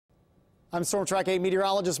I'm Storm Track 8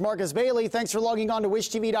 meteorologist Marcus Bailey. Thanks for logging on to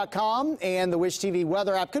WishTV.com and the Wish TV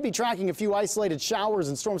weather app. Could be tracking a few isolated showers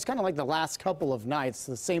and storms, kind of like the last couple of nights.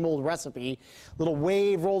 The same old recipe. Little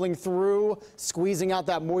wave rolling through, squeezing out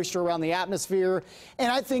that moisture around the atmosphere. And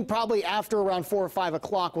I think probably after around 4 or 5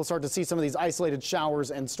 o'clock, we'll start to see some of these isolated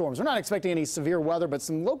showers and storms. We're not expecting any severe weather, but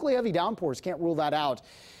some locally heavy downpours. Can't rule that out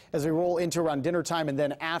as we roll into around dinner time and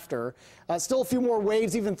then after. Still a few more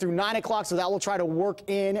waves even through 9 o'clock, so that will try to work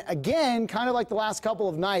in. Again, kind of like the last couple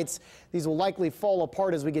of nights, these will likely fall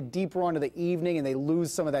apart as we get deeper onto the evening and they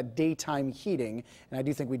lose some of that daytime heating. And I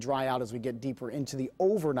do think we dry out as we get deeper into the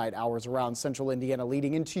overnight hours around central Indiana,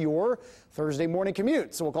 leading into your Thursday morning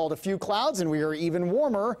commute. So we'll call it a few clouds, and we are even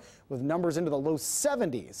warmer with numbers into the low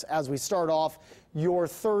 70s as we start off your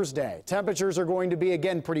Thursday. Temperatures are going to be,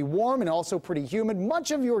 again, pretty warm and also pretty humid.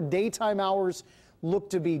 Much of your daytime hours look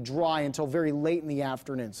to be dry until very late in the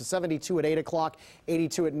afternoon. So 72 at 8 o'clock,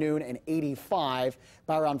 82 at noon, and 85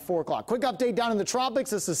 by around 4 o'clock. Quick update down in the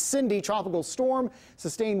tropics. This is Cindy, tropical storm,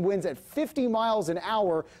 sustained winds at 50 miles an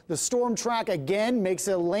hour. The storm track again makes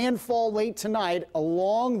a landfall late tonight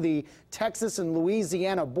along the Texas and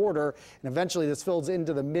Louisiana border, and eventually this fills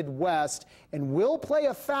into the Midwest and will play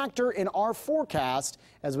a factor in our forecast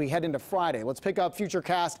as we head into Friday. Let's pick up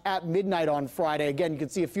Futurecast at midnight on Friday. Again, you can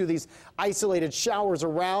see a few of these isolated showers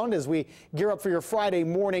around as we gear up for your Friday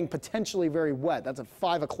morning, potentially very wet. That's at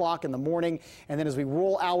 5 o'clock in the morning. And then as we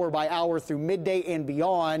roll hour by hour through midday and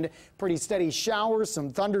beyond, pretty steady showers, some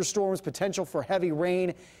thunderstorms, potential for heavy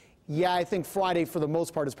rain. Yeah, I think Friday, for the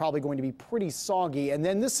most part, is probably going to be pretty soggy. And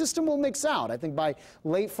then this system will mix out. I think by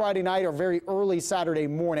late Friday night or very early Saturday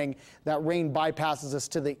morning, that rain bypasses us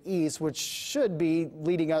to the east, which should be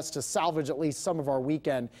leading us to salvage at least some of our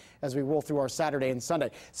weekend as we roll through our Saturday and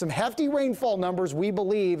Sunday. Some hefty rainfall numbers, we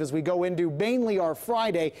believe, as we go into mainly our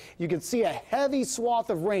Friday. You can see a heavy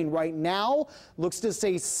swath of rain right now. Looks to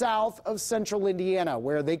stay south of central Indiana,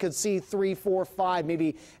 where they could see 3, 4, 5,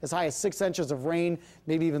 maybe as high as 6 inches of rain,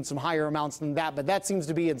 maybe even some higher amounts than that, but that seems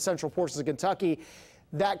to be in central portions of Kentucky.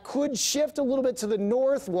 That could shift a little bit to the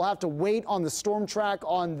north. We'll have to wait on the storm track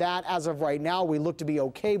on that. As of right now, we look to be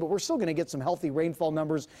okay, but we're still going to get some healthy rainfall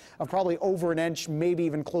numbers of probably over an inch, maybe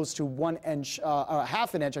even close to 1 inch,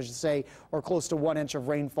 half an inch, I should say, or close to 1 inch of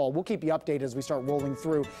rainfall. We'll keep you updated as we start rolling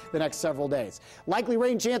through the next several days. Likely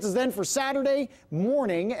rain chances then for Saturday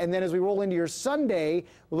morning, and then as we roll into your Sunday,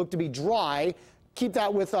 we'll look to be dry. Keep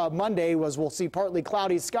that with Monday, as we'll see partly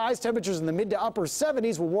cloudy skies. Temperatures in the mid to upper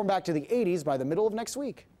 70s will warm back to the 80s by the middle of next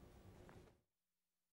week.